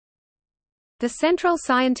The Central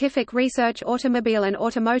Scientific Research Automobile and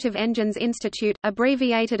Automotive Engines Institute,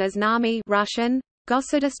 abbreviated as NAMI Russian,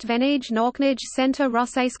 Государственный научный центр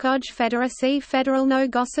Российской Федерации Федерального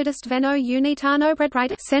государственного унитарного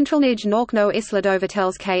предприятия Центральный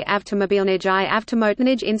научно-исследовательский автомобильный и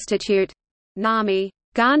автомоторный институт. NAMI.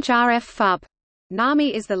 Ganch RF FUP.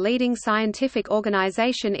 NAMI is the leading scientific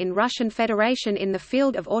organization in Russian Federation in the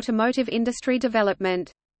field of automotive industry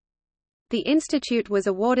development. The institute was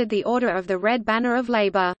awarded the Order of the Red Banner of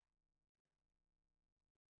Labor.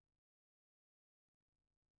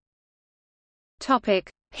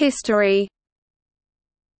 History.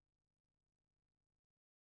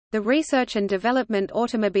 The Research and Development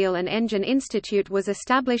Automobile and Engine Institute was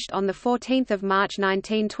established on 14 March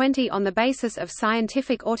 1920 on the basis of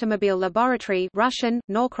Scientific Automobile Laboratory Russian,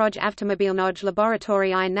 Norkroj Avtomobilnoj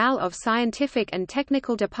Laboratorii Nal of Scientific and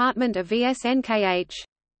Technical Department of VSNKH.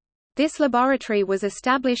 This laboratory was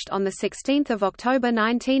established on 16 October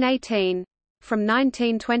 1918. From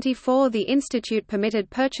 1924 the institute permitted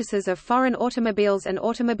purchases of foreign automobiles and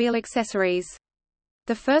automobile accessories.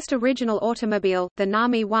 The first original automobile, the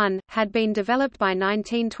NAMI 1, had been developed by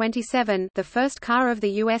 1927, the first car of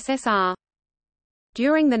the USSR.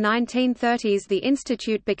 During the 1930s the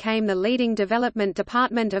institute became the leading development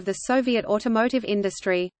department of the Soviet automotive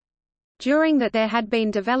industry. During that there had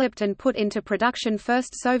been developed and put into production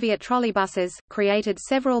first Soviet trolleybuses, created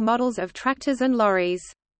several models of tractors and lorries.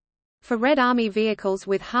 For Red Army vehicles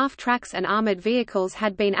with half-tracks and armored vehicles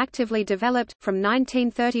had been actively developed. From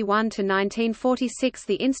 1931 to 1946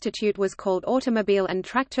 the institute was called Automobile and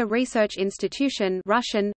Tractor Research Institution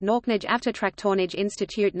Russian, Nauknij Avtotraktornij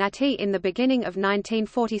Institute Nati in the beginning of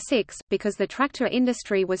 1946, because the tractor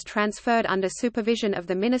industry was transferred under supervision of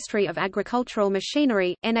the Ministry of Agricultural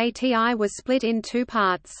Machinery, NATI was split in two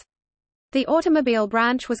parts. The automobile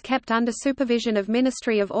branch was kept under supervision of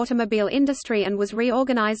Ministry of Automobile Industry and was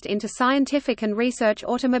reorganized into Scientific and Research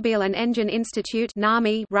Automobile and Engine Institute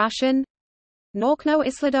 (NAMI) Russian.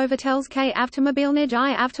 Naukno-Isledovatelske Avtomobilnij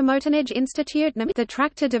I Avtomotornij Institute. The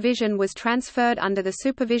tractor division was transferred under the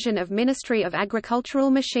supervision of Ministry of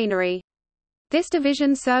Agricultural Machinery. This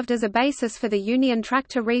division served as a basis for the Union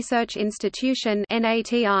Tractor Research Institution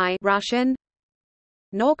 (NATI) Russian.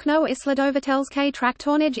 Naukno-Isledovatelske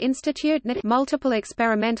Traktornij Institute. Multiple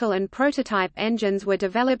experimental and prototype engines were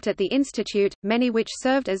developed at the institute, many which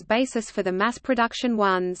served as basis for the mass production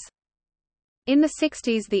ones. In the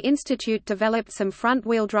 60s the institute developed some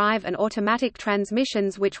front-wheel drive and automatic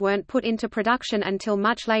transmissions which weren't put into production until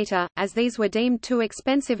much later, as these were deemed too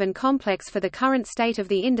expensive and complex for the current state of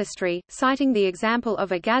the industry, citing the example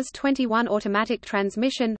of a GAZ-21 automatic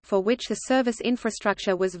transmission, for which the service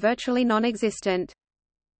infrastructure was virtually non-existent.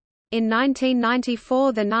 In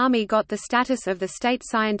 1994 the NAMI got the status of the State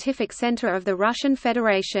Scientific Center of the Russian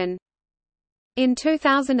Federation. In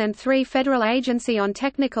 2003 Federal Agency on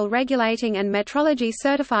Technical Regulating and Metrology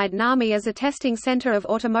certified NAMI as a testing center of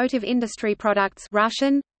automotive industry products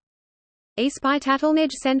Russian. Испытательный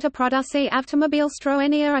Center Produksi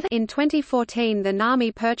Avtomobilstroения. In 2014 the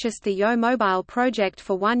NAMI purchased the Yo Mobile project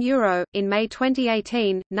for €1. In May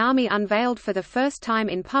 2018, NAMI unveiled for the first time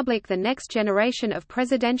in public the next generation of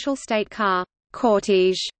presidential state car,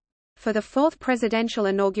 cortege. For the fourth presidential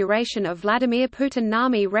inauguration of Vladimir Putin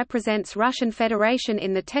NAMI represents Russian Federation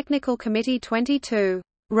in the Technical Committee 22,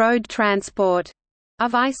 Road Transport,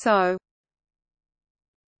 of ISO.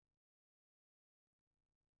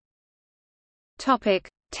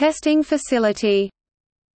 Testing facility.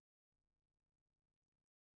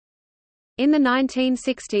 In the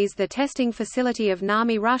 1960s the testing facility of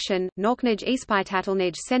NAMI Russian, Nauknij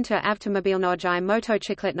Ispitatelnij Center Avtomobilnoj I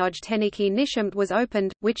Motochikletnoj Teniki Nishamt was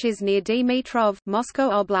opened, which is near Dmitrov, Moscow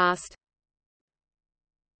Oblast.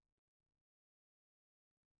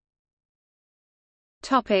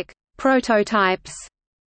 Prototypes.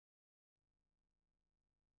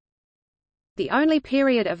 The only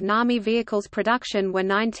period of NAMI vehicles production were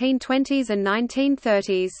 1920s and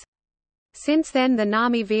 1930s. Since then the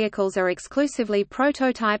NAMI vehicles are exclusively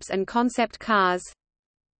prototypes and concept cars.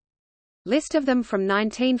 List of them from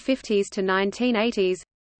 1950s to 1980s.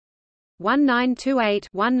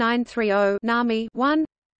 1928-1930 NAMI 1,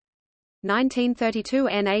 1932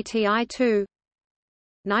 NATI 2,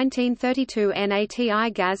 1932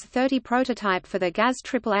 NATI GAZ 30 prototype for the GAZ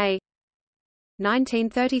AAA,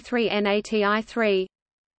 1933 NATI 3,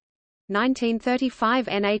 1935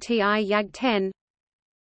 NATI YAG 10,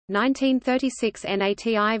 1936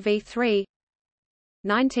 NATI V3,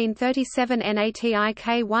 1937 NATI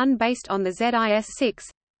K1 based on the ZIS 6,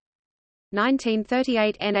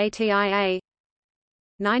 1938 NATI A,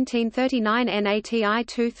 1939 NATI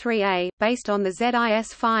 23A based on the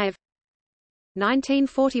ZIS 5,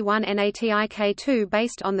 1941 NATIK-2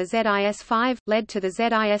 based on the ZIS-5, led to the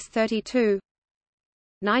ZIS-32.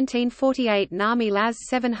 1948 NAMI LAZ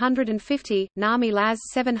 750, NAMI LAZ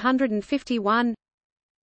 751.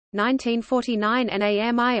 1949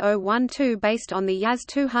 NAMI 012 based on the Yaz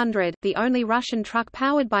 200, the only Russian truck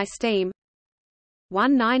powered by steam.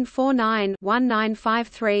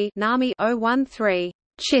 1949-1953 NAMI 013,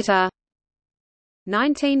 Chitta.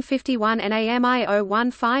 1951 NAMI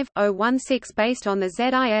 015-016 based on the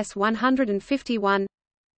ZIS 151.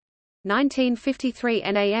 1953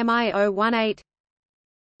 NAMI 018.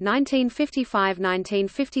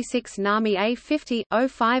 1955–1956 NAMI A50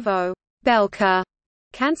 050 Belka,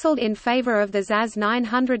 cancelled in favor of the ZAZ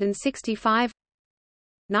 965.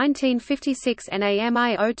 1956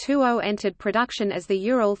 NAMI 020 entered production as the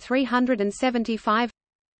Ural 375.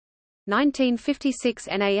 1956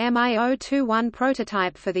 NAMI 021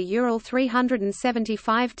 prototype for the Ural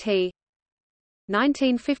 375T.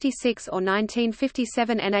 1956 or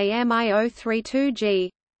 1957 NAMI 032G.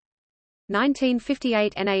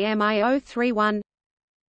 1958 NAMI 031.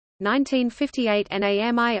 1958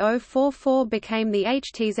 NAMI 044 became the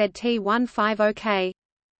HTZT 150K.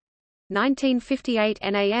 1958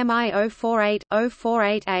 NAMI 048,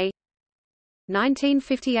 048A.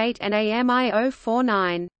 1958 NAMI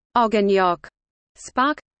 049, Ogonyok,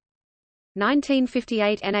 Spark.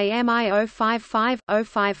 1958 NAMI 055,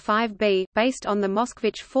 055B, based on the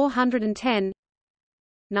Moskvich 410.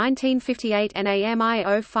 1958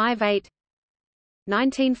 NAMI 058.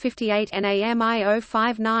 1958 NAMI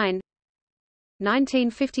 059.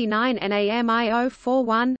 1959 NAMI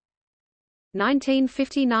 041.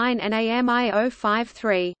 1959 NAMI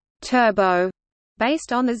 053, Turbo,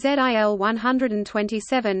 based on the ZIL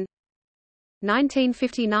 127.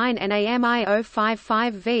 1959 NAMI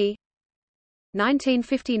 055V.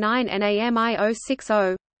 1959 NAMI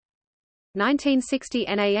 060. 1960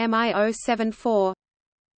 NAMI 074.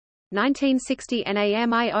 1960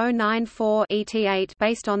 NAMI 094 ET8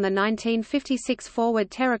 based on the 1956 Forward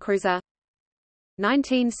Terracruiser.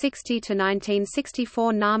 1960 to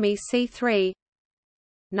 1964 NAMI C3.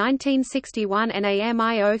 1961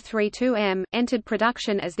 NAMI 032M entered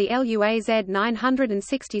production as the LUAZ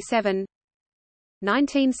 967.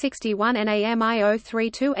 1961 NAMI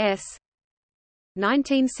 032S.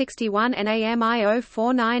 1961 NAMI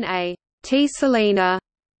 049A T Selena.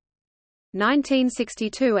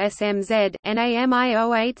 1962 SMZ NAMI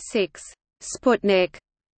 086 Sputnik.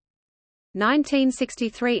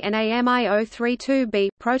 1963 NAMI 032B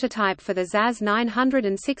prototype for the ZAZ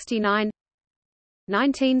 969.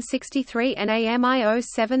 1963 NAMI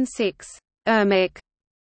 076 Ermik.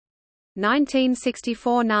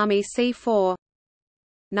 1964 NAMI C4.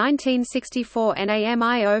 1964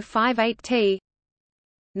 NAMI 058T.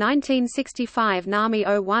 1965 NAMI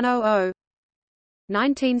 0100.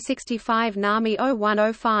 1965 NAMI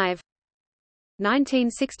 0105.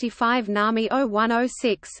 1965 NAMI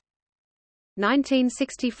 0106.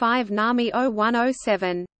 1965 NAMI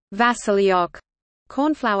 0107 Vasilyok,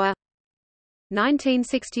 Cornflower.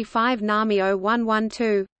 1965 NAMI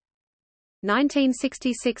 0112.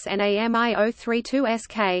 1966 NAMI 032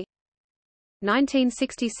 SK.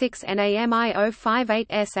 1966 NAMI 058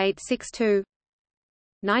 S862.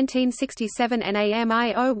 1967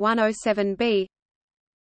 NAMI 0107B.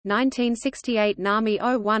 1968 NAMI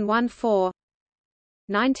 0114.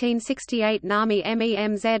 1968 NAMI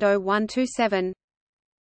MEMZ 0127.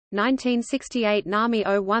 1968 NAMI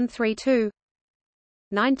 0132.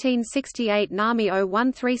 1968 NAMI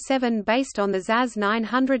 0137 based on the ZAZ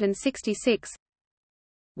 966.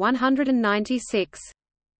 196.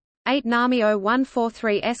 8 NAMI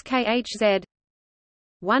 0143 SKHZ.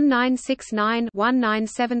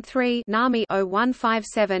 1969-1973 NAMI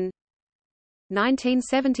 0157.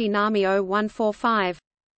 1970 NAMI 0145.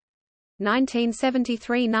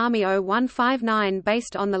 1973 NAMI 0159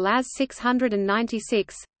 based on the LAZ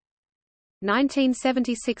 696.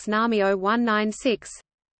 1976 NAMI 0196.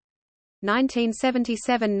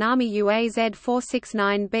 1977 NAMI UAZ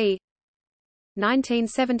 469B.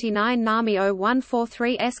 1979 NAMI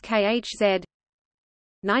 0143 SKHZ.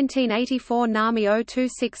 1984 NAMI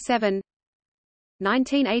 0267.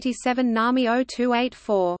 1987 NAMI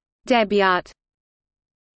 0284 Debut.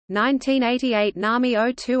 1988 NAMI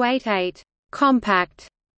 0288 Compact.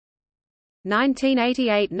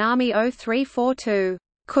 1988 NAMI 0342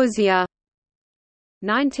 Kuzia.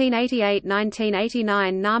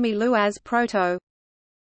 1988–1989 NAMI Luaz Proto.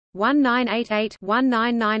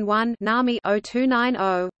 1988–1991 NAMI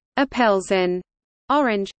 0290 Appelsen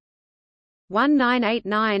Orange.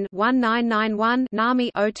 1989–1991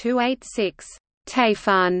 NAMI 0286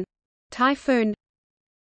 Taifun Typhoon.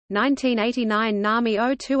 1989 NAMI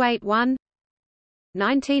 0281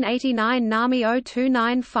 1989 NAMI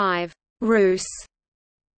 0295 Rus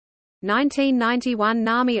 1991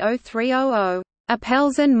 NAMI 0300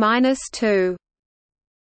 Appelsen -2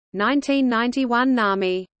 1991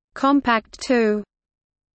 NAMI Compact 2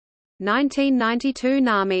 1992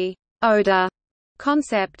 NAMI Oder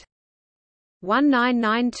Concept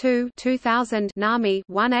 1992 2000 NAMI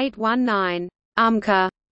 1819 Umka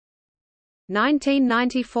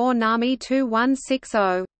 1994 NAMI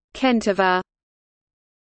 2160 Kentava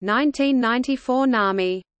 1994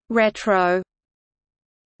 NAMI Retro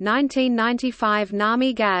 1995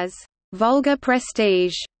 NAMI Gaz Volga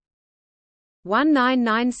Prestige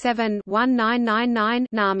 1997-1999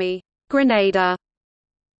 NAMI Grenada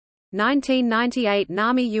 1998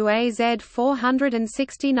 NAMI UAZ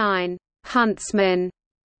 469 Huntsman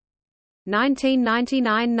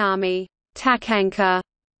 1999 NAMI Takanka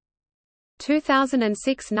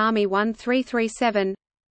 2006 NAMI 1337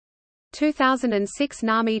 2006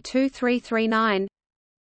 NAMI 2339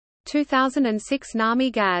 2006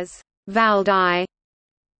 NAMI Gaz Valdai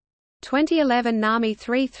 2011 NAMI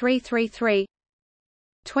 3333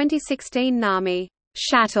 2016 NAMI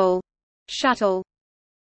Shuttle